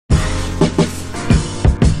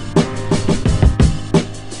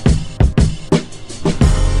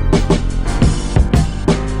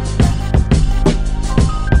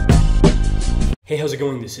how's it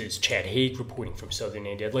going? This is Chad Haig reporting from Southern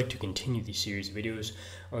India. I'd like to continue the series of videos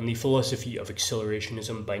on the philosophy of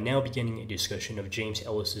accelerationism by now beginning a discussion of James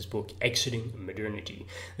Ellis's book, Exiting Modernity.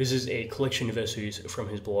 This is a collection of essays from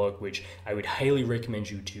his blog, which I would highly recommend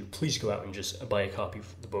you to please go out and just buy a copy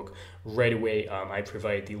of the book right away. I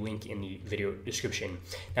provide the link in the video description.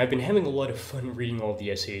 Now, I've been having a lot of fun reading all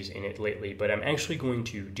the essays in it lately, but I'm actually going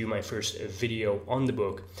to do my first video on the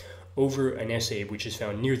book over an essay which is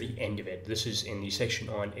found near the end of it. This is in the section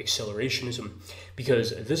on accelerationism,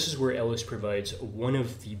 because this is where Ellis provides one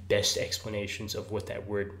of the best explanations of what that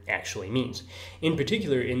word actually means. In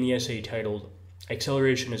particular, in the essay titled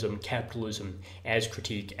Accelerationism, Capitalism as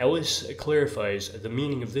Critique, Ellis clarifies the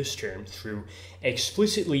meaning of this term through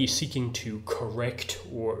explicitly seeking to correct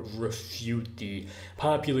or refute the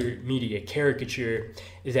popular media caricature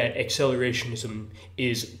that accelerationism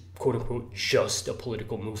is quote-unquote just a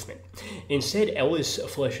political movement. Instead, Ellis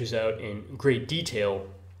fleshes out in great detail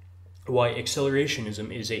why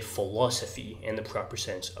accelerationism is a philosophy in the proper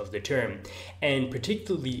sense of the term, and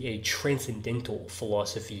particularly a transcendental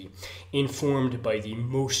philosophy informed by the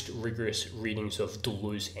most rigorous readings of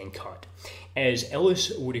Deleuze and Kant. As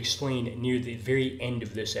Ellis would explain near the very end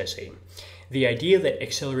of this essay, the idea that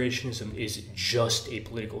accelerationism is just a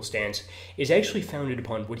political stance is actually founded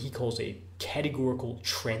upon what he calls a categorical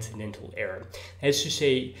transcendental error. That is to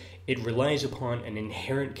say, it relies upon an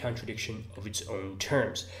inherent contradiction of its own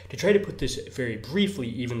terms. To try to put this very briefly,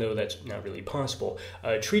 even though that's not really possible,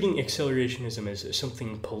 treating accelerationism as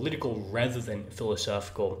something political rather than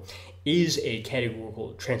philosophical is a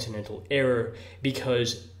categorical transcendental error,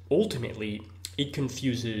 because ultimately it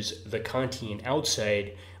confuses the Kantian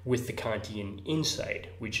outside with the Kantian inside,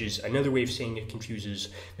 which is another way of saying it confuses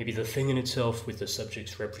maybe the thing in itself with the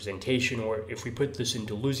subject's representation, or if we put this in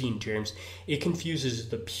Deleuzian terms, it confuses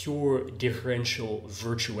the pure differential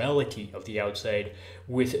virtuality of the outside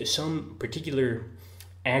with some particular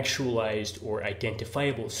actualized or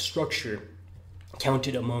identifiable structure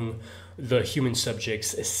counted among the human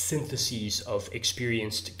subject's syntheses of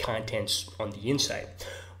experienced contents on the inside.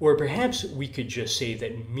 Or perhaps we could just say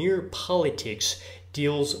that mere politics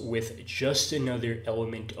deals with just another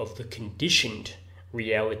element of the conditioned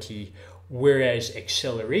reality, whereas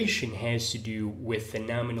acceleration has to do with the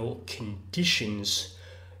nominal conditions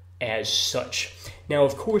as such. Now,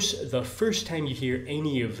 of course, the first time you hear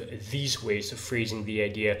any of these ways of phrasing the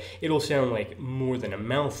idea, it'll sound like more than a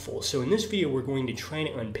mouthful. So in this video, we're going to try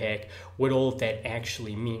to unpack what all of that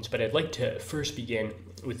actually means. But I'd like to first begin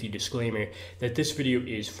with the disclaimer that this video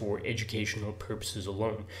is for educational purposes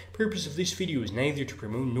alone. The purpose of this video is neither to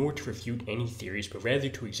promote nor to refute any theories, but rather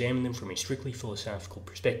to examine them from a strictly philosophical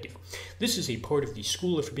perspective. This is a part of the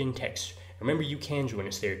School of Forbidden Texts. Remember, you can join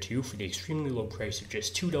us there too for the extremely low price of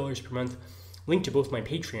just $2 per month. Link to both my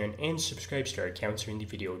Patreon and Subscribestar accounts are in the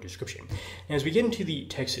video description. Now, as we get into the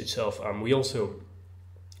text itself, we also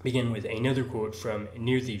begin with another quote from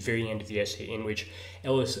near the very end of the essay, in which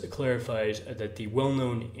Ellis clarifies that the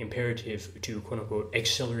well-known imperative to quote-unquote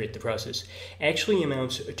accelerate the process actually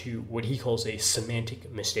amounts to what he calls a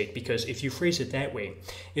semantic mistake, because if you phrase it that way,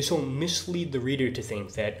 this will mislead the reader to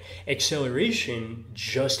think that acceleration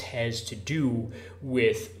just has to do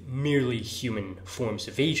with merely human forms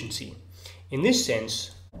of agency. In this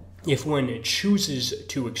sense, if one chooses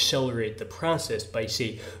to accelerate the process by,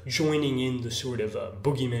 say, joining in the sort of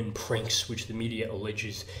boogeyman pranks which the media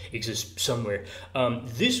alleges exist somewhere,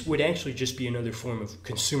 this would actually just be another form of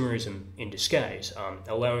consumerism in disguise,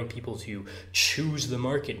 allowing people to choose the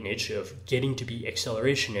market niche of getting to be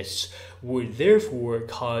accelerationists would therefore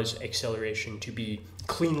cause acceleration to be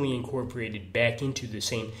cleanly incorporated back into the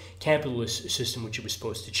same capitalist system which it was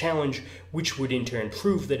supposed to challenge, which would in turn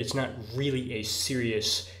prove that it's not really a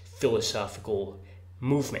serious philosophical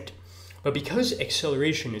movement. But because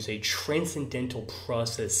acceleration is a transcendental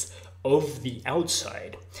process of the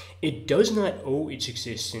outside, it does not owe its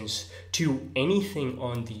existence to anything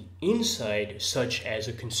on the inside, such as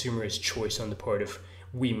a consumerist choice on the part of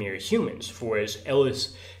we mere humans. For as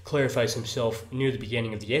Ellis clarifies himself near the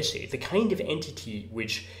beginning of the essay, the kind of entity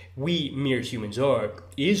which we mere humans are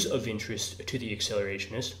is of interest to the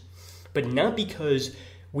accelerationist, but not because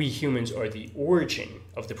we humans are the origin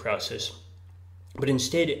of the process, but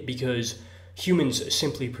instead because humans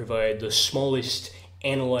simply provide the smallest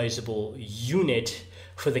analyzable unit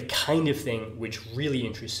for the kind of thing which really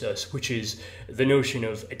interests us, which is the notion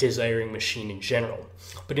of a desiring machine in general.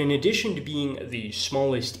 But in addition to being the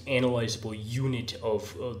smallest analyzable unit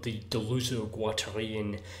of the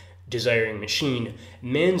Deleuze-Guattarian desiring machine,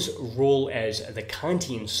 man's role as the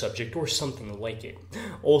Kantian subject, or something like it,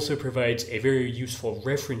 also provides a very useful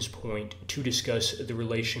reference point to discuss the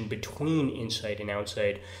relation between inside and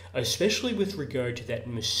outside, especially with regard to that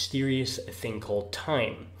mysterious thing called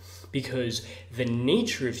time. Because the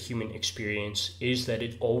nature of human experience is that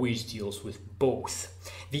it always deals with both.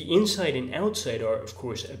 The inside and outside are, of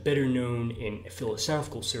course, better known in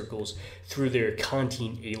philosophical circles through their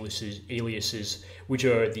Kantian aliases, which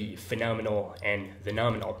are the phenomenal and the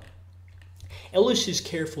nominal. Ellis is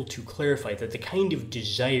careful to clarify that the kind of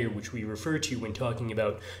desire which we refer to when talking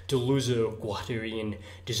about Deleuze-Guattarian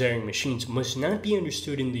desiring machines must not be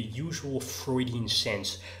understood in the usual Freudian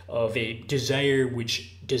sense of a desire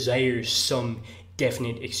which desires some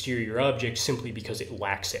definite exterior object simply because it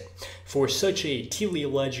lacks it. For such a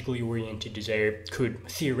teleologically oriented desire could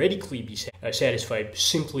theoretically be satisfied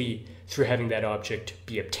simply through having that object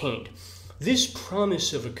be obtained. This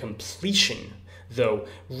promise of a completion, though,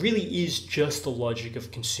 really is just the logic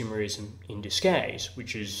of consumerism in disguise,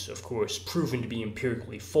 which is, of course, proven to be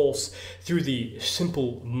empirically false through the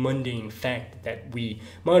simple, mundane fact that we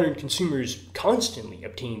modern consumers constantly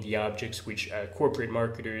obtain the objects which corporate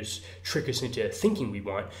marketers trick us into thinking we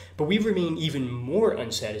want, but we remain even more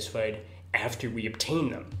unsatisfied after we obtain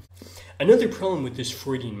them. Another problem with this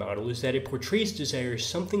Freudian model is that it portrays desire as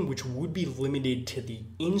something which would be limited to the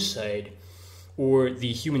inside or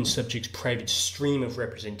the human subject's private stream of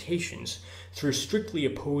representations, through strictly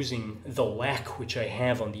opposing the lack which I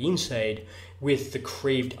have on the inside with the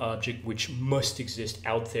craved object which must exist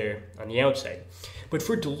out there on the outside. But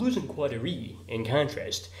for Deleuze and Guattari, in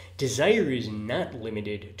contrast, desire is not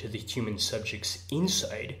limited to the human subject's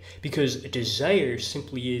inside, because desire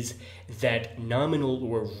simply is that nominal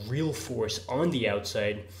or real force on the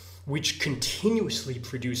outside which continuously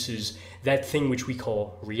produces that thing which we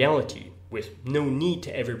call reality, with no need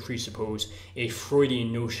to ever presuppose a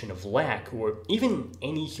Freudian notion of lack or even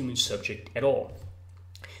any human subject at all.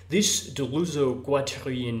 This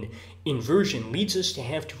Deleuze-Guattarian inversion leads us to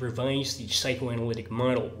have to revise the psychoanalytic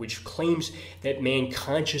model, which claims that man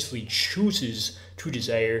consciously chooses to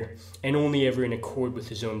desire and only ever in accord with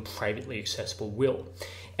his own privately accessible will.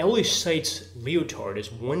 Ellis cites Lyotard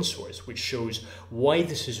as one source which shows why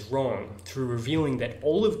this is wrong through revealing that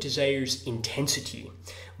all of desire's intensity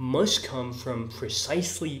must come from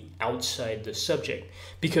precisely outside the subject,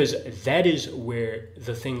 because that is where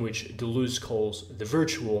the thing which Deleuze calls the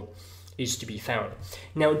virtual is to be found.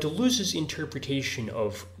 Now, Deleuze's interpretation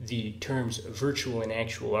of the terms virtual and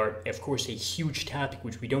actual are, of course, a huge topic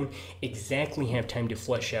which we don't exactly have time to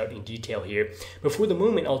flesh out in detail here. But for the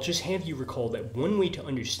moment, I'll just have you recall that one way to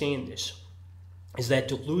understand this is that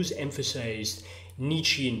Deleuze emphasized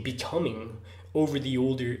Nietzschean becoming over the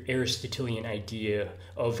older Aristotelian idea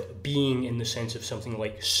of being in the sense of something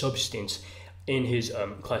like substance in his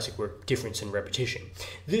classic work, Difference and Repetition.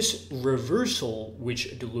 This reversal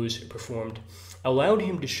which Deleuze performed allowed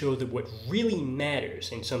him to show that what really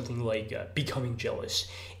matters in something like Becoming Jealous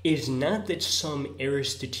is not that some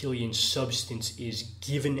Aristotelian substance is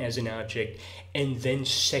given as an object and then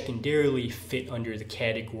secondarily fit under the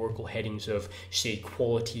categorical headings of, say,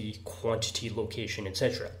 quality, quantity, location,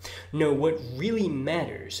 etc. No, what really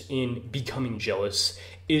matters in Becoming Jealous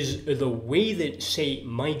is the way that, say,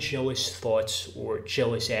 my jealous thoughts or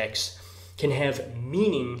jealous acts can have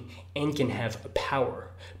meaning and can have power,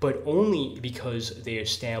 but only because they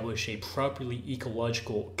establish a properly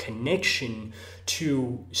ecological connection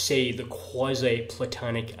to, say, the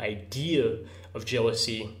quasi-Platonic idea of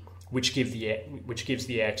jealousy, which gives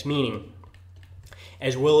the acts meaning,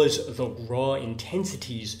 as well as the raw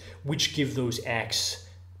intensities which give those acts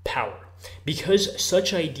power. Because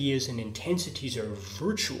such ideas and intensities are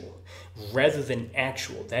virtual rather than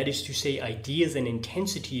actual, that is to say, ideas and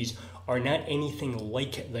intensities are not anything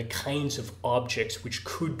like the kinds of objects which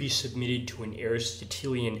could be submitted to an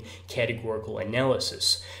Aristotelian categorical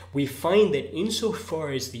analysis. We find that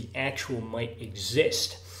insofar as the actual might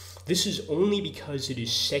exist, this is only because it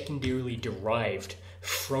is secondarily derived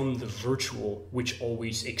from the virtual, which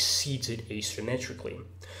always exceeds it asymmetrically.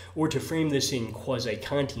 Or to frame this in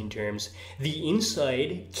quasi-Kantian terms, the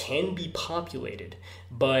inside can be populated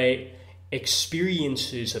by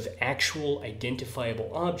experiences of actual identifiable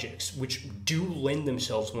objects, which do lend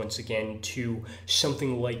themselves once again to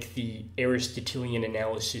something like the Aristotelian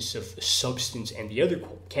analysis of substance and the other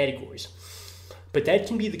categories. But that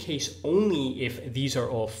can be the case only if these are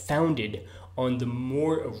all founded on the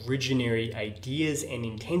more originary ideas and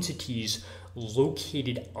intensities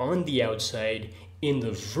located on the outside in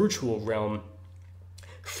the virtual realm,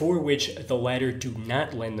 for which the latter do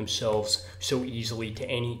not lend themselves so easily to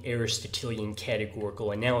any Aristotelian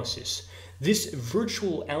categorical analysis. This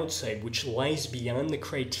virtual outside, which lies beyond the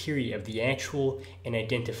criteria of the actual and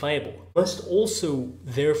identifiable, must also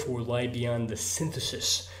therefore lie beyond the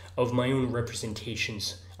synthesis of my own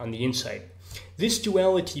representations on the inside. This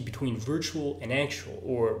duality between virtual and actual,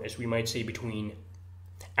 or as we might say, between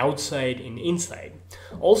outside and inside,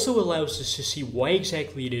 also allows us to see why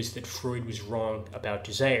exactly it is that Freud was wrong about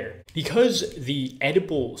desire. Because the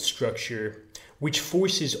Oedipal structure, which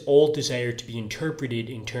forces all desire to be interpreted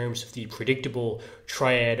in terms of the predictable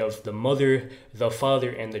triad of the mother, the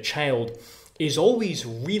father, and the child, is always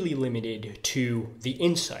really limited to the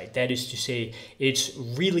inside. That is to say, it's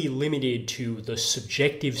really limited to the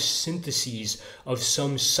subjective syntheses of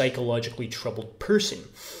some psychologically troubled person.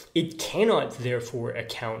 It cannot therefore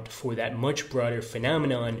account for that much broader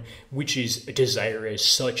phenomenon, which is desire as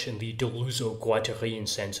such in the Deleuze-Guattarian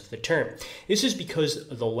sense of the term. This is because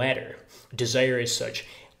the latter, desire as such,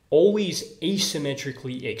 always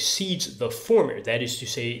asymmetrically exceeds the former, that is to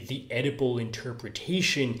say, the Oedipal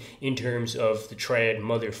interpretation in terms of the triad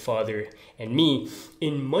mother, father, and me,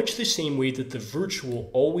 in much the same way that the virtual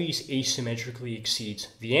always asymmetrically exceeds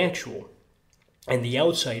the actual, and the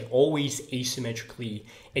outside always asymmetrically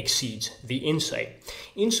exceeds the inside.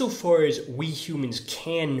 Insofar as we humans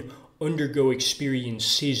can undergo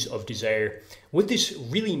experiences of desire, what this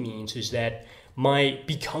really means is that my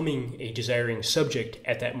becoming a desiring subject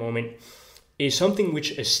at that moment is something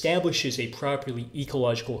which establishes a properly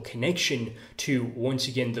ecological connection to, once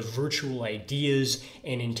again, the virtual ideas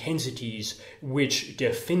and intensities which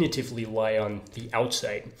definitively lie on the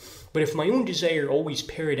outside. But if my own desire always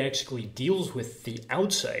paradoxically deals with the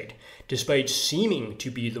outside, despite seeming to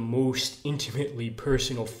be the most intimately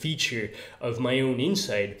personal feature of my own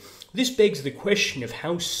inside, this begs the question of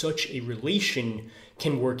how such a relation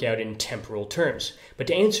can work out in temporal terms. But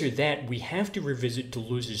to answer that, we have to revisit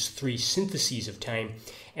Deleuze's three syntheses of time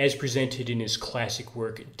as presented in his classic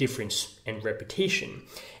work, Difference and Repetition,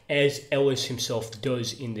 as Ellis himself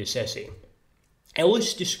does in this essay.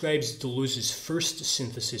 Ellis describes Deleuze's first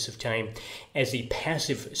synthesis of time as a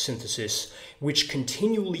passive synthesis, which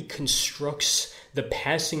continually constructs the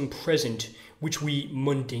passing present which we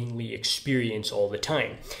mundanely experience all the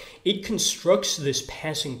time. It constructs this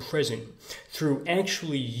passing present through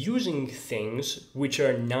actually using things which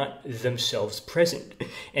are not themselves present.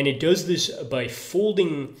 And it does this by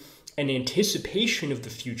folding an anticipation of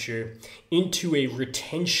the future into a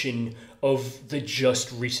retention of the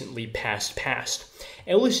just recently past.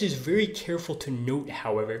 Ellis is very careful to note,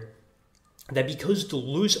 however, that because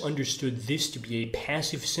Deleuze understood this to be a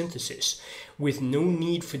passive synthesis with no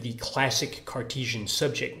need for the classic Cartesian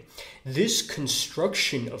subject, this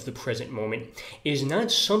construction of the present moment is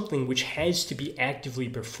not something which has to be actively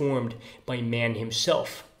performed by man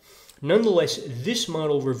himself. Nonetheless, this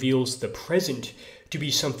model reveals the present to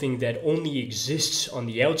be something that only exists on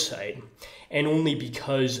the outside, and only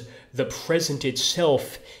because the present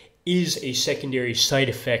itself is a secondary side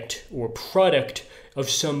effect or product of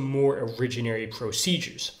some more originary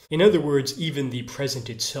procedures. In other words, even the present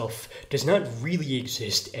itself does not really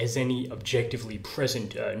exist as any objectively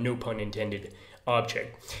present, no pun intended,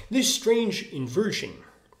 object. This strange inversion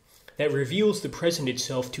that reveals the present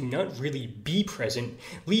itself to not really be present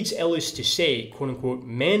leads Ellis to say, quote-unquote,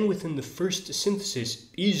 man within the first synthesis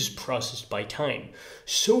is processed by time.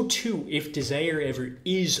 So too, if desire ever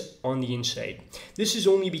is on the inside, this is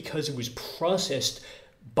only because it was processed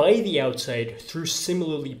by the outside through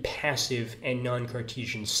similarly passive and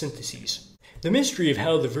non-Cartesian syntheses. The mystery of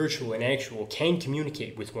how the virtual and actual can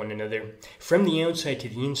communicate with one another from the outside to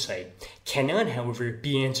the inside cannot, however,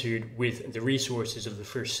 be answered with the resources of the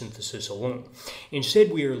first synthesis alone.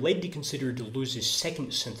 Instead, we are led to consider Deleuze's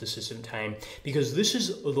second synthesis of time because this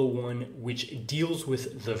is the one which deals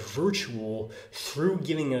with the virtual through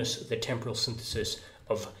giving us the temporal synthesis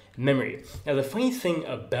of memory. Now, the funny thing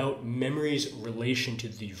about memory's relation to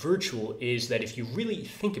the virtual is that if you really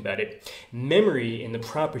think about it, memory in the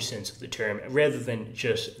proper sense of the term, rather than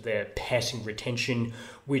just the passing retention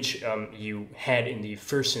which you had in the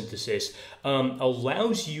first synthesis,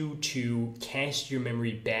 allows you to cast your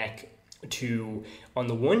memory back to, on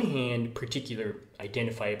the one hand, particular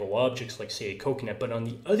identifiable objects like, say, a coconut, but on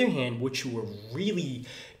the other hand, what you are really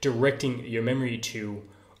directing your memory to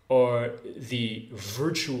are the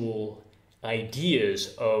virtual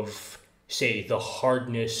ideas of, say, the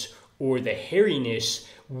hardness or the hairiness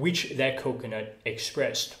which that coconut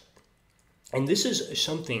expressed. And this is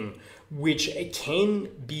something which can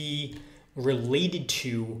be related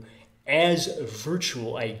to as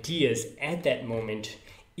virtual ideas at that moment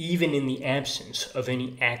even in the absence of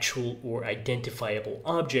any actual or identifiable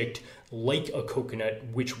object like a coconut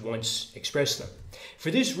which once expressed them.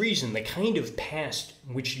 For this reason, the kind of past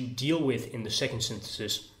which you deal with in the second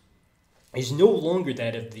synthesis is no longer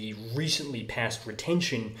that of the recently past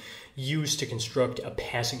retention used to construct a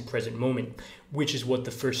passing present moment, which is what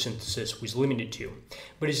the first synthesis was limited to,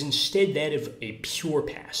 but is instead that of a pure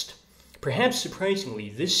past. Perhaps surprisingly,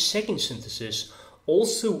 this second synthesis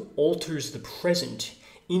also alters the present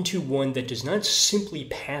into one that does not simply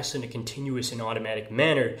pass in a continuous and automatic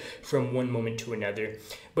manner from one moment to another,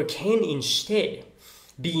 but can instead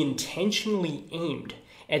be intentionally aimed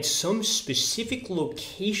at some specific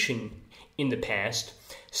location in the past,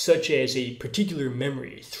 such as a particular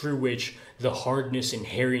memory through which the hardness and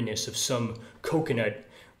hairiness of some coconut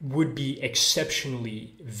would be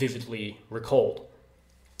exceptionally vividly recalled.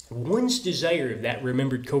 One's desire of that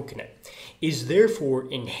remembered coconut is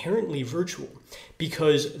therefore inherently virtual,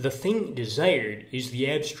 because the thing desired is the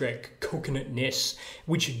abstract coconutness,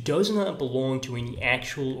 which does not belong to any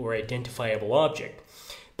actual or identifiable object,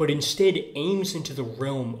 but instead aims into the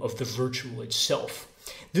realm of the virtual itself.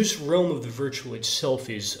 This realm of the virtual itself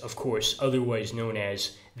is, of course, otherwise known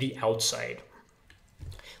as the outside.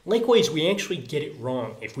 Likewise, we actually get it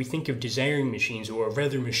wrong if we think of desiring machines, or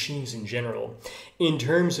rather machines in general, in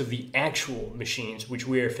terms of the actual machines which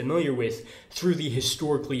we are familiar with through the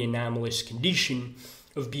historically anomalous condition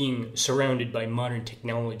of being surrounded by modern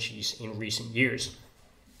technologies in recent years.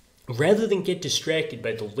 Rather than get distracted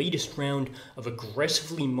by the latest round of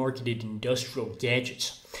aggressively marketed industrial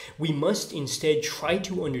gadgets, we must instead try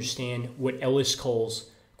to understand what Ellis calls,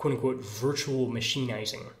 quote-unquote, virtual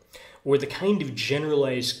machinizing, or the kind of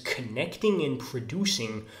generalized connecting and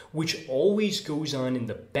producing which always goes on in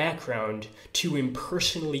the background to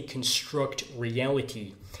impersonally construct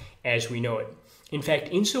reality as we know it. In fact,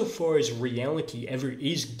 insofar as reality ever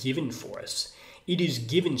is given for us, it is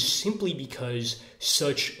given simply because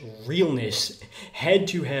such realness had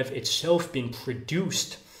to have itself been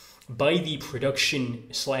produced by the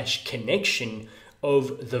production/connection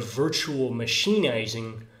of the virtual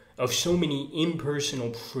machinizing of so many impersonal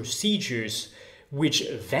procedures which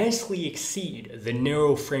vastly exceed the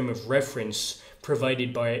narrow frame of reference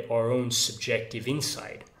provided by our own subjective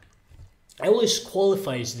insight. Ellis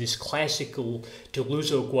qualifies this classical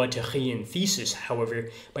Deleuze-Guattarian thesis, however,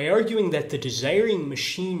 by arguing that the desiring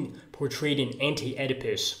machine portrayed in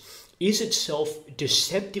Anti-Oedipus is itself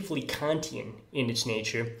deceptively Kantian in its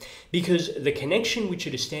nature, because the connection which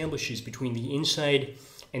it establishes between the inside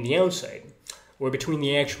and the outside, or between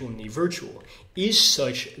the actual and the virtual, is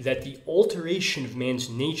such that the alteration of man's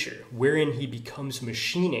nature, wherein he becomes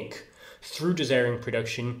machinic through desiring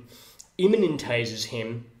production, immanentizes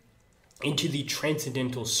him into the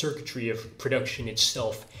transcendental circuitry of production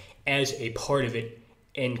itself as a part of it,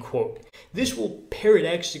 end quote. This will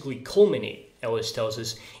paradoxically culminate, Ellis tells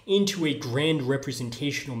us, into a grand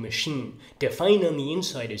representational machine defined on the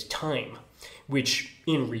inside as time, which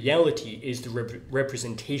in reality is the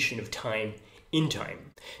representation of time in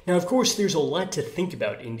time. Now, of course, there's a lot to think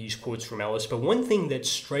about in these quotes from Ellis, but one thing that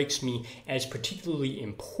strikes me as particularly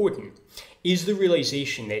important is the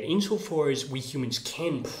realization that insofar as we humans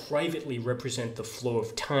can privately represent the flow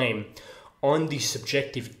of time on the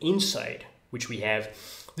subjective inside which we have,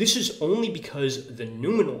 this is only because the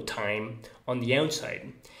noumenal time on the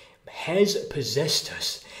outside has possessed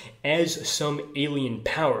us as some alien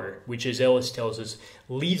power, which, as Ellis tells us,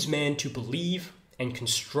 leads man to believe and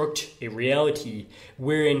construct a reality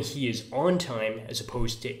wherein he is on time as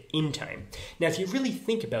opposed to in time. Now, if you really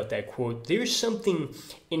think about that quote, there's something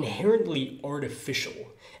inherently artificial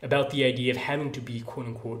about the idea of having to be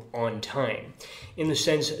quote-unquote on time, in the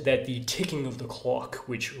sense that the ticking of the clock,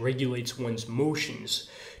 which regulates one's motions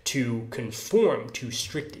to conform to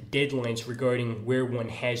strict deadlines regarding where one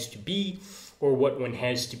has to be or what one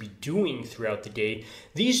has to be doing throughout the day,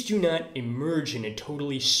 these do not emerge in a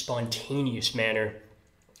totally spontaneous manner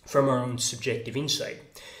from our own subjective insight,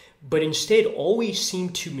 but instead always seem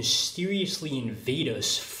to mysteriously invade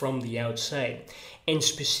us from the outside, and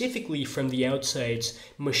specifically from the outside's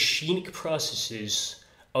machinic processes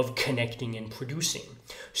of connecting and producing.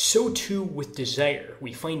 So too with desire,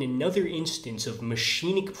 we find another instance of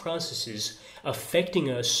machinic processes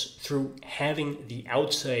affecting us through having the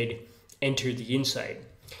outside enter the inside.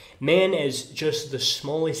 Man, as just the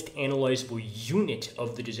smallest analyzable unit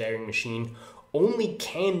of the desiring machine, only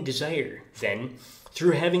can desire, then,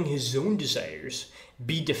 through having his own desires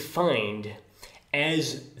be defined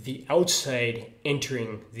as the outside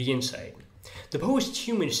entering the inside. The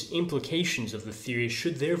post-humanist implications of the theory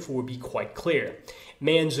should therefore be quite clear.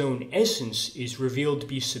 Man's own essence is revealed to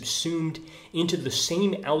be subsumed into the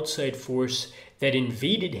same outside force that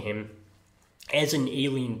invaded him as an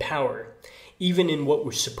alien power, even in what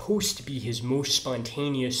were supposed to be his most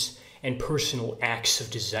spontaneous and personal acts of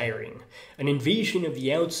desiring, an invasion of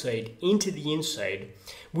the outside into the inside,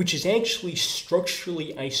 which is actually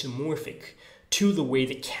structurally isomorphic to the way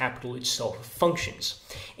that capital itself functions.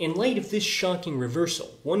 In light of this shocking reversal,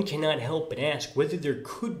 one cannot help but ask whether there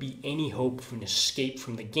could be any hope of an escape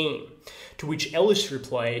from the game, to which Ellis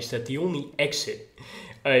replies that the only exit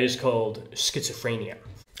is called schizophrenia.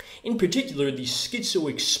 In particular, the schizo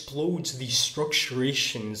explodes the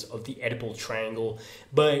structurations of the Oedipal triangle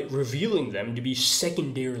by revealing them to be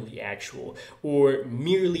secondarily actual or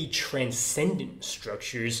merely transcendent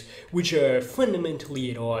structures which are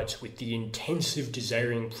fundamentally at odds with the intensive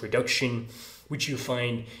desiring production which you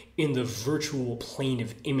find in the virtual plane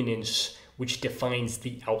of immanence which defines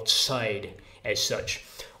the outside as such.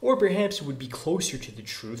 Or perhaps it would be closer to the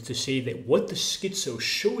truth to say that what the schizo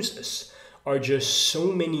shows us are just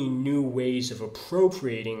so many new ways of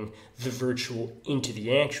appropriating the virtual into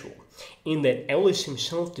the actual, in that Ellis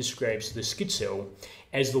himself describes the schizo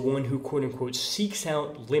as the one who quote-unquote seeks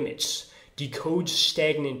out limits, decodes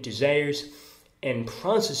stagnant desires, and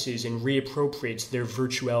processes and reappropriates their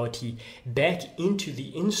virtuality back into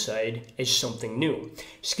the inside as something new.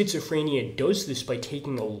 Schizophrenia does this by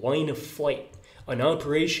taking a line of flight, an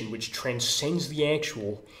operation which transcends the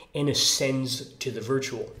actual and ascends to the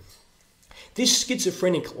virtual. This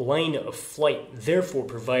schizophrenic line of flight therefore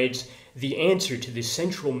provides the answer to the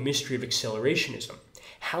central mystery of accelerationism,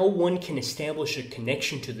 how one can establish a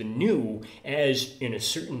connection to the new as, in a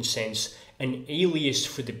certain sense, an alias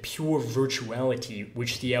for the pure virtuality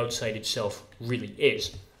which the outside itself really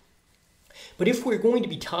is. But if we're going to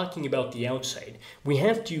be talking about the outside, we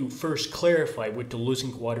have to first clarify what Deleuze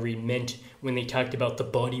and Guattari meant when they talked about the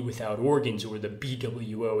body without organs, or the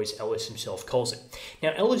BWO as Ellis himself calls it.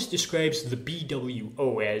 Now, Ellis describes the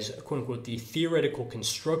BWO as, quote-unquote, the theoretical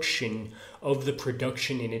construction of the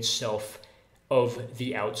production in itself of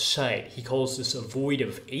the outside. He calls this a void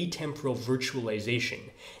of atemporal virtualization,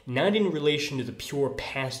 not in relation to the pure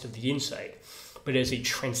past of the inside, but as a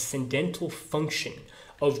transcendental function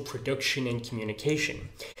of production and communication.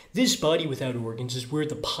 This body without organs is where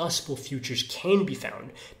the possible futures can be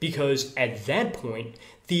found, because at that point,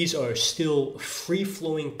 these are still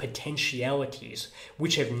free-flowing potentialities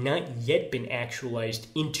which have not yet been actualized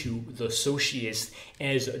into the socius,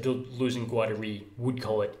 as Deleuze and Guattari would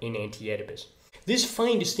call it in Anti-Oedipus. This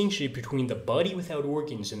fine distinction between the body without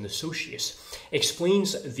organs and the socius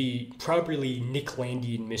explains the properly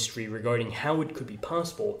Nicklandian mystery regarding how it could be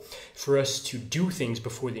possible for us to do things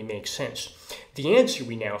before they make sense. The answer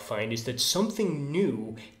we now find is that something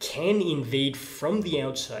new can invade from the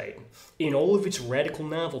outside in all of its radical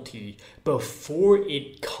novelty before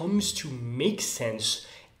it comes to make sense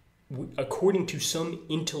according to some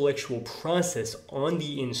intellectual process on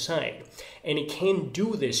the inside. And it can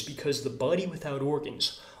do this because the body without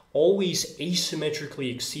organs always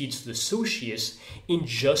asymmetrically exceeds the socius in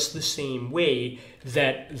just the same way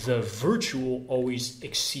that the virtual always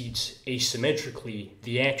exceeds asymmetrically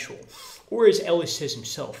the actual. Or as Ellis says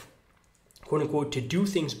himself, quote unquote, to do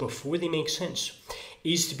things before they make sense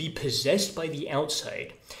is to be possessed by the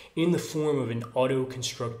outside in the form of an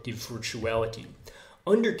auto-constructive virtuality.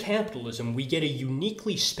 Under capitalism, we get a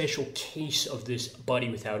uniquely special case of this body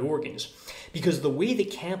without organs, because the way that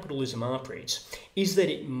capitalism operates is that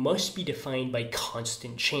it must be defined by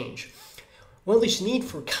constant change. While this need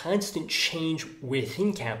for constant change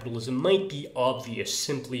within capitalism might be obvious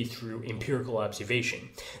simply through empirical observation,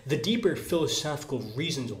 the deeper philosophical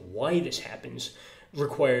reasons why this happens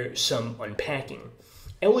require some unpacking.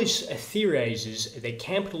 Ellis theorizes that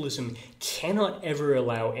capitalism cannot ever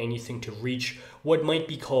allow anything to reach what might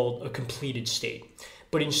be called a completed state,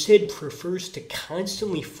 but instead prefers to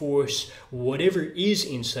constantly force whatever is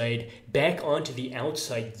inside back onto the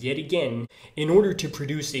outside yet again in order to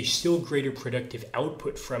produce a still greater productive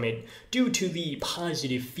output from it due to the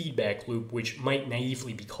positive feedback loop which might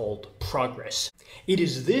naively be called progress. It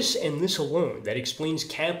is this and this alone that explains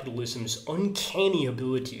capitalism's uncanny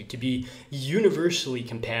ability to be universally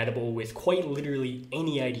compatible with quite literally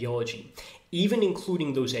any ideology, even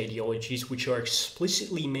including those ideologies which are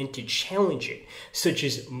explicitly meant to challenge it, such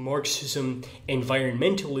as Marxism,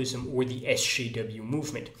 environmentalism, or the SJW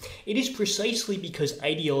movement. It is precisely because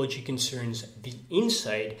ideology concerns the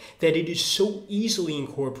inside that it is so easily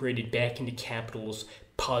incorporated back into capital's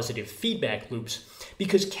positive feedback loops,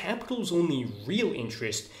 because capital's only real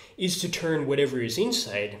interest is to turn whatever is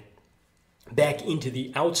inside back into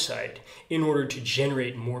the outside in order to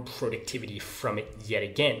generate more productivity from it yet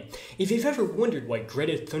again. If you've ever wondered why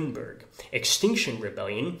Greta Thunberg, Extinction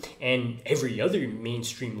Rebellion, and every other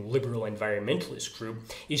mainstream liberal environmentalist group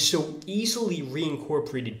is so easily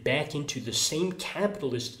reincorporated back into the same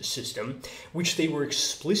capitalist system which they were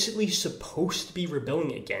explicitly supposed to be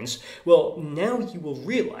rebelling against, well, now you will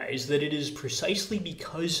realize that it is precisely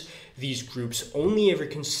because these groups only ever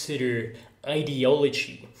consider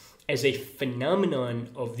ideology as a phenomenon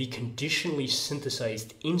of the conditionally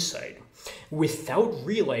synthesized inside, without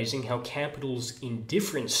realizing how capital's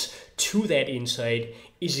indifference to that inside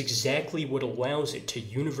is exactly what allows it to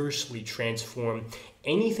universally transform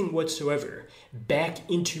anything whatsoever back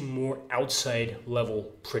into more outside level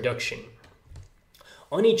production.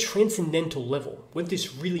 On a transcendental level, what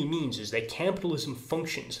this really means is that capitalism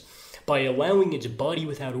functions by allowing its body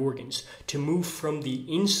without organs to move from the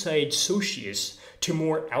inside socius to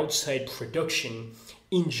more outside production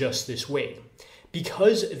in just this way.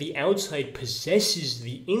 Because the outside possesses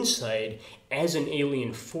the inside as an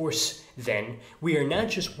alien force, then, we are not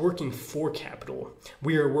just working for capital,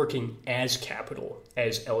 we are working as capital,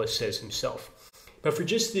 as Ellis says himself. But for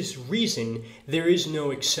just this reason, there is no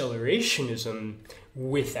accelerationism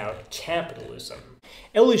without capitalism.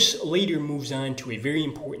 Ellis later moves on to a very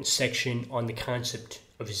important section on the concept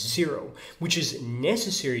of zero, which is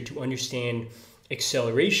necessary to understand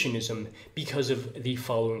accelerationism because of the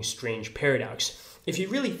following strange paradox. If you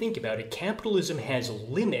really think about it, capitalism has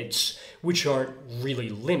limits which aren't really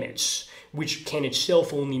limits, which can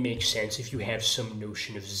itself only make sense if you have some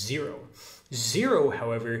notion of zero. Zero,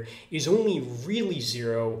 however, is only really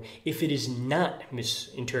zero if it is not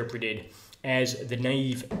misinterpreted as the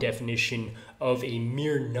naive definition of a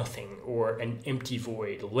mere nothing or an empty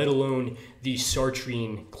void, let alone the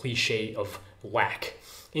Sartrean cliche of lack.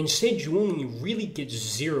 Instead, you only really get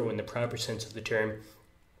zero in the proper sense of the term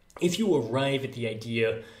if you arrive at the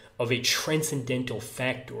idea of a transcendental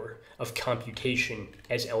factor of computation,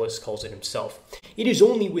 as Ellis calls it himself. It is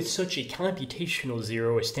only with such a computational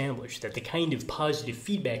zero established that the kind of positive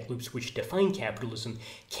feedback loops which define capitalism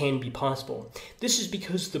can be possible. This is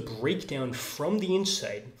because the breakdown from the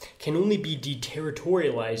inside can only be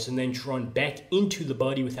deterritorialized and then drawn back into the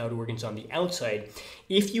body without organs on the outside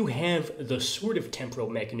if you have the sort of temporal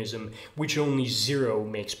mechanism which only zero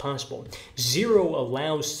makes possible. Zero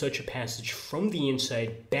allows such a passage from the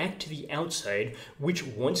inside back to the outside, which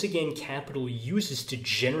once again capital uses to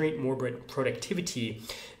generate more productivity,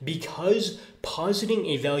 because positing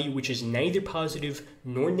a value which is neither positive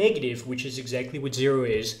nor negative, which is exactly what zero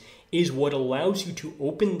is what allows you to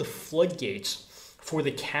open the floodgates for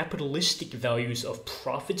the capitalistic values of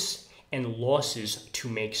profits and losses to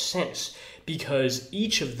make sense, because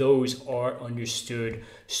each of those are understood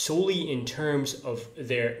solely in terms of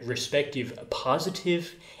their respective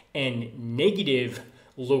positive and negative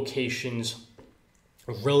locations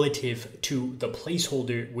relative to the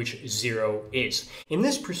placeholder which zero is. In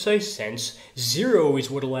this precise sense, zero is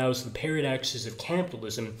what allows the paradoxes of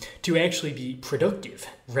capitalism to actually be productive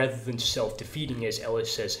rather than self-defeating, as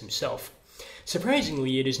Ellis says himself.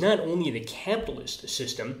 Surprisingly, it is not only the capitalist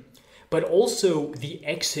system, but also the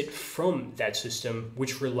exit from that system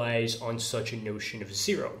which relies on such a notion of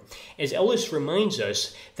zero. As Ellis reminds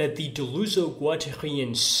us that the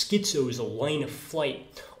Deleuze-Guattarian schizo's line of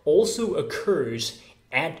flight also occurs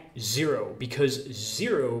at zero, because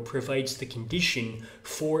zero provides the condition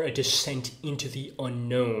for a descent into the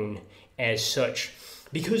unknown as such.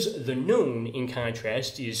 Because the known, in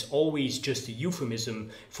contrast, is always just a euphemism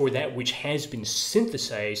for that which has been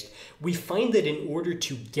synthesized, we find that in order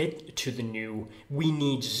to get to the new, we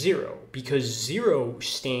need zero, because zero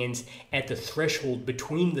stands at the threshold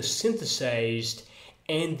between the synthesized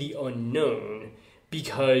and the unknown,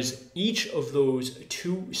 because each of those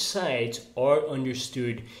two sides are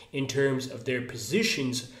understood in terms of their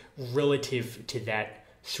positions relative to that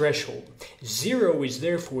threshold. Zero is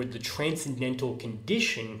therefore the transcendental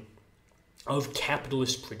condition of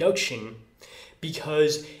capitalist production,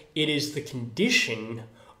 because it is the condition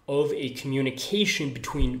of a communication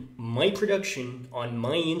between my production on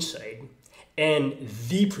my inside and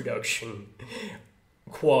the production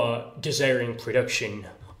qua desiring production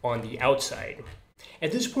on the outside.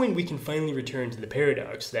 At this point, we can finally return to the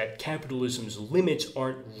paradox that capitalism's limits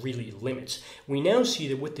aren't really limits. We now see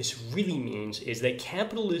that what this really means is that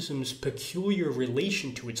capitalism's peculiar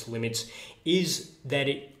relation to its limits is that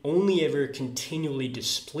it only ever continually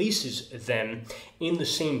displaces them in the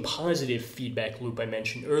same positive feedback loop I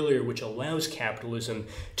mentioned earlier, which allows capitalism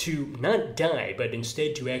to not die, but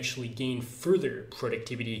instead to actually gain further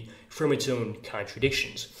productivity from its own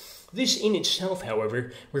contradictions. This in itself,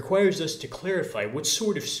 however, requires us to clarify what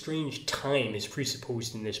sort of strange time is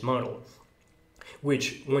presupposed in this model,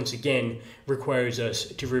 which, once again, requires us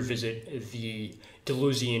to revisit the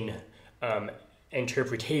Deleuzian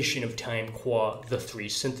interpretation of time qua the three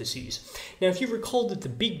syntheses. Now, if you recall that the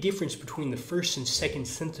big difference between the first and second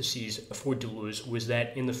syntheses for Deleuze was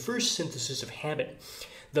that in the first synthesis of habit,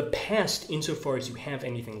 the past, insofar as you have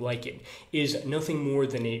anything like it, is nothing more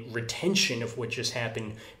than a retention of what just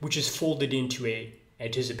happened, which is folded into a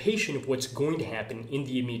anticipation of what's going to happen in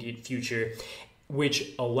the immediate future,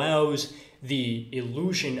 which allows the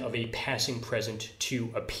illusion of a passing present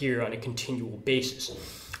to appear on a continual basis.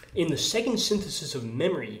 In the second synthesis of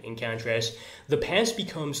memory, in contrast, the past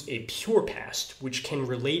becomes a pure past, which can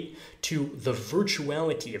relate to the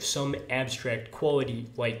virtuality of some abstract quality,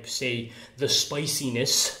 like, say, the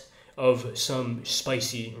spiciness of some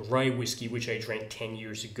spicy rye whiskey, which I drank 10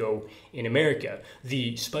 years ago in America.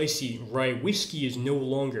 The spicy rye whiskey is no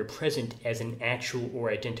longer present as an actual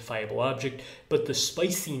or identifiable object, but the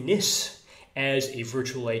spiciness as a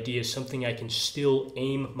virtual idea is something I can still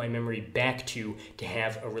aim my memory back to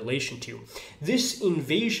have a relation to. This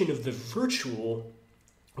invasion of the virtual,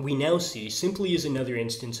 we now see, simply is another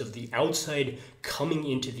instance of the outside coming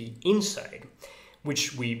into the inside,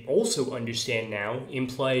 which we also understand now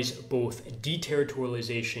implies both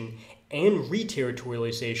deterritorialization and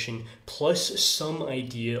reterritorialization plus some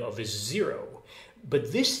idea of a zero.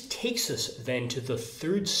 But this takes us then to the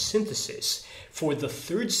third synthesis. For the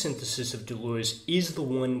third synthesis of Deleuze is the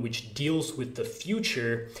one which deals with the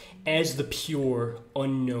future as the pure,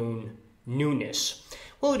 unknown newness.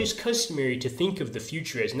 Well, it is customary to think of the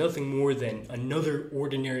future as nothing more than another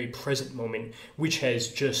ordinary present moment which has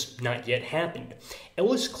just not yet happened.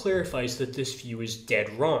 Ellis clarifies that this view is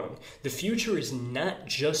dead wrong. The future is not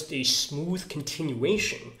just a smooth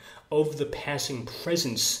continuation of the passing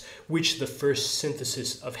presence which the first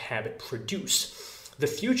synthesis of habit produce. The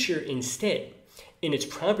future, instead, in its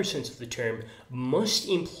proper sense of the term, must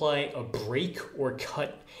imply a break or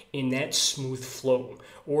cut in that smooth flow,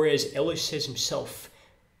 or as Ellis says himself,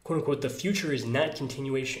 quote-unquote, the future is not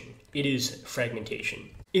continuation, it is fragmentation.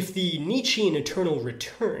 If the Nietzschean eternal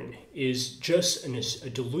return is just a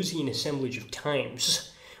Deleuzian assemblage of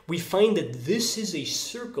times, we find that this is a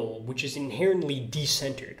circle which is inherently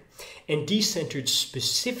decentered, and decentered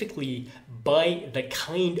specifically by the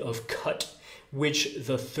kind of cut which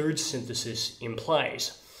the third synthesis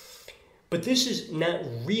implies. But this is not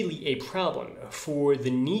really a problem, for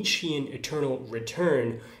the Nietzschean eternal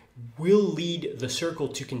return will lead the circle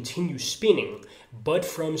to continue spinning, but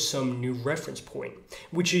from some new reference point,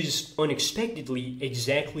 which is unexpectedly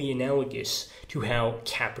exactly analogous to how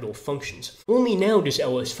capital functions. Only now does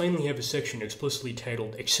Ellis finally have a section explicitly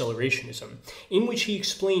titled Accelerationism, in which he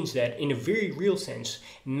explains that, in a very real sense,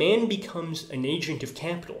 man becomes an agent of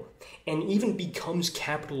capital, and even becomes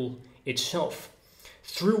capital itself,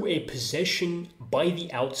 through a possession by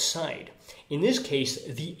the outside. In this case,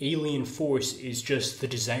 the alien force is just the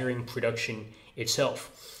desiring production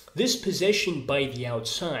itself. This possession by the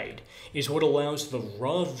outside is what allows the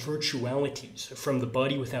raw virtualities from the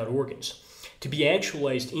body without organs to be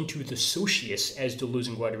actualized into the socius, as Deleuze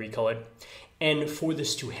and Guattari call it, and for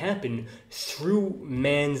this to happen through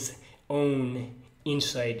man's own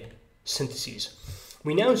inside syntheses.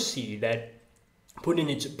 We now see that, put in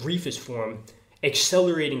its briefest form,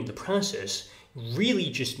 accelerating the process really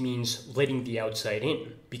just means letting the outside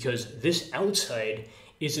in, because this outside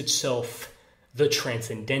is itself the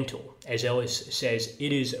transcendental. As Ellis says,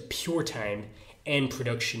 it is pure time and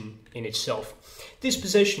production in itself. This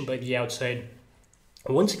possession by the outside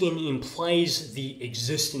once again implies the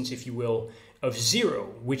existence, if you will, of zero,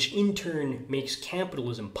 which in turn makes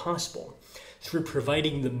capitalism possible through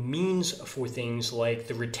providing the means for things like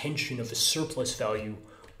the retention of a surplus value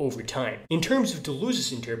over time. In terms of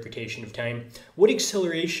Deleuze's interpretation of time, what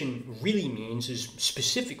acceleration really means is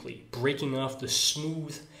specifically breaking off the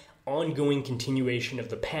smooth, ongoing continuation of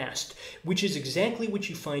the past, which is exactly what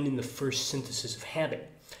you find in the first synthesis of habit,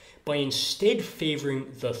 by instead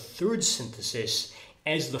favoring the third synthesis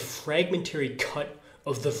as the fragmentary cut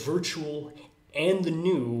of the virtual and the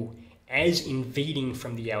new as invading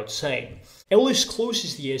from the outside. Ellis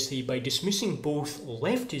closes the essay by dismissing both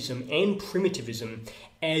leftism and primitivism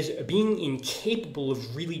as being incapable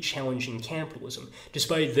of really challenging capitalism,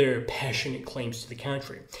 despite their passionate claims to the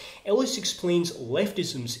contrary. Ellis explains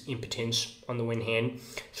leftism's impotence, on the one hand,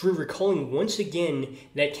 through recalling once again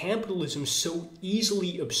that capitalism so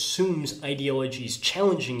easily subsumes ideologies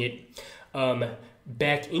challenging it,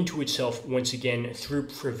 back into itself once again through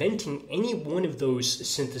preventing any one of those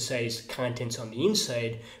synthesized contents on the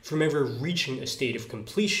inside from ever reaching a state of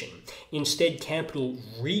completion. Instead, capital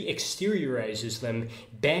re-exteriorizes them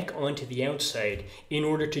back onto the outside in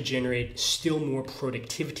order to generate still more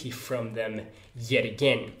productivity from them yet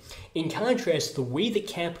again. In contrast, the way that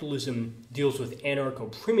capitalism deals with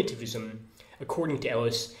anarcho-primitivism, according to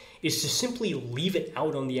Ellis, is to simply leave it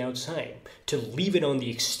out on the outside, to leave it on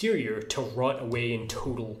the exterior to rot away in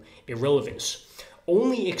total irrelevance.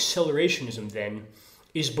 Only accelerationism, then,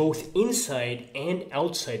 is both inside and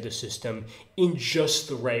outside the system in just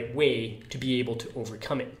the right way to be able to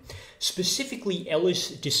overcome it. Specifically,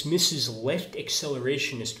 Ellis dismisses left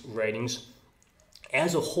accelerationist writings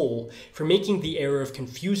as a whole for making the error of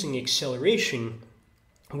confusing acceleration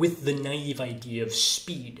with the naive idea of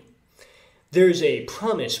speed. There is a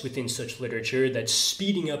promise within such literature that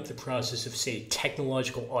speeding up the process of, say,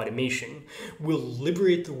 technological automation will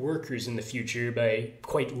liberate the workers in the future by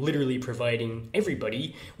quite literally providing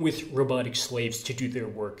everybody with robotic slaves to do their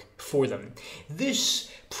work for them.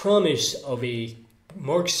 This promise of a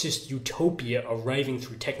Marxist utopia arriving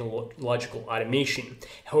through technological automation,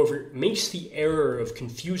 however, makes the error of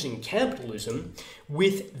confusing capitalism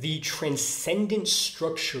with the transcendent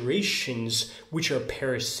structurations which are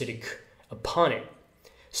parasitic upon it,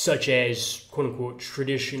 such as, quote-unquote,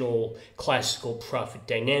 traditional classical profit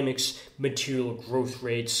dynamics, material growth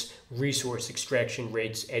rates, resource extraction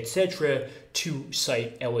rates, etc., to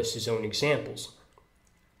cite Ellis's own examples.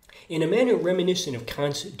 In a manner reminiscent of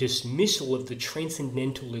Kant's dismissal of the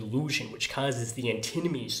transcendental illusion which causes the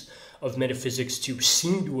antinomies of metaphysics to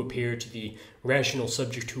seem to appear to the rational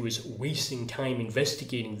subject who is wasting time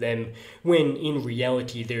investigating them when in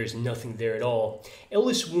reality there is nothing there at all,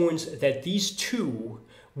 Ellis warns that these two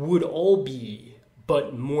would all be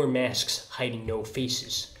but more masks hiding no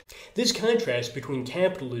faces. This contrast between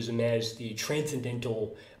capitalism as the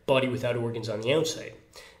transcendental body without organs on the outside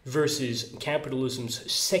versus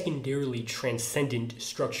capitalism's secondarily transcendent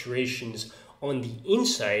structurations on the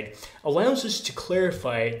inside allows us to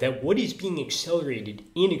clarify that what is being accelerated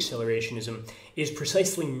in accelerationism is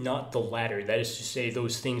precisely not the latter, that is to say,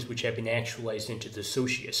 those things which have been actualized into the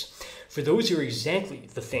socius. For those are exactly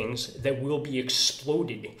the things that will be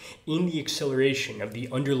exploded in the acceleration of the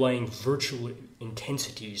underlying virtual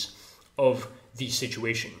intensities of the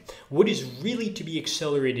situation. What is really to be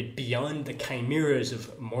accelerated beyond the chimeras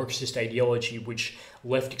of Marxist ideology which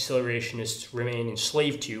left accelerationists remain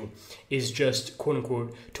enslaved to is just,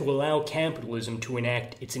 quote-unquote, to allow capitalism to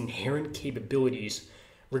enact its inherent capabilities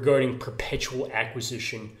regarding perpetual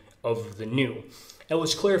acquisition of the new.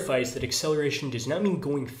 Ellis clarifies that acceleration does not mean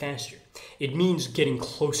going faster. It means getting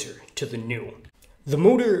closer to the new. The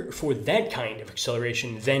motor for that kind of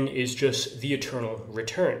acceleration then is just the eternal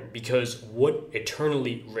return, because what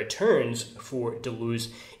eternally returns for Deleuze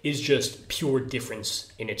is just pure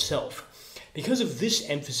difference in itself. Because of this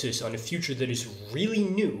emphasis on a future that is really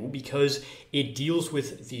new, because it deals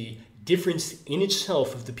with the difference in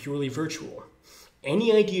itself of the purely virtual,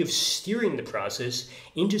 any idea of steering the process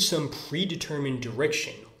into some predetermined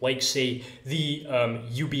direction, like, say, the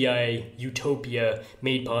UBI utopia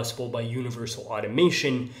made possible by universal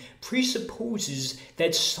automation, presupposes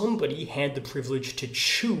that somebody had the privilege to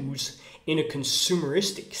choose, in a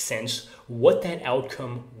consumeristic sense, what that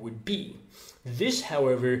outcome would be. This,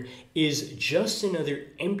 however, is just another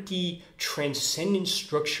empty, transcendent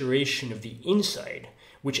structuration of the inside,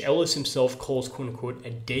 which Ellis himself calls, quote-unquote, a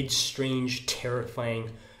dead, strange, terrifying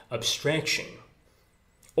abstraction.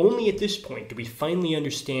 Only at this point do we finally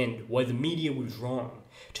understand why the media was wrong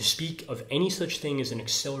to speak of any such thing as an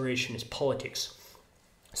accelerationist politics.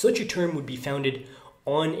 Such a term would be founded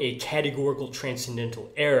on a categorical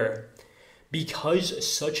transcendental error, because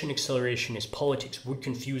such an accelerationist politics would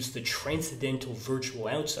confuse the transcendental virtual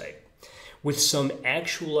outside with some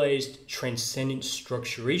actualized transcendent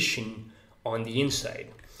structuration on the inside,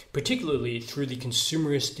 particularly through the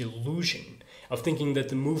consumerist delusion of thinking that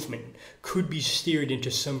the movement could be steered into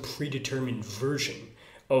some predetermined version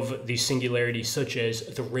of the singularity, such as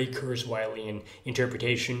the Ray Kurzweilian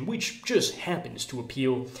interpretation, which just happens to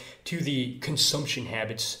appeal to the consumption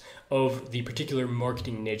habits of the particular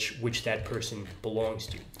marketing niche which that person belongs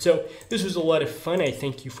to. So this was a lot of fun. I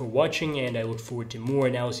thank you for watching, and I look forward to more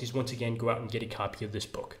analyses. Once again, go out and get a copy of this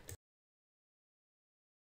book.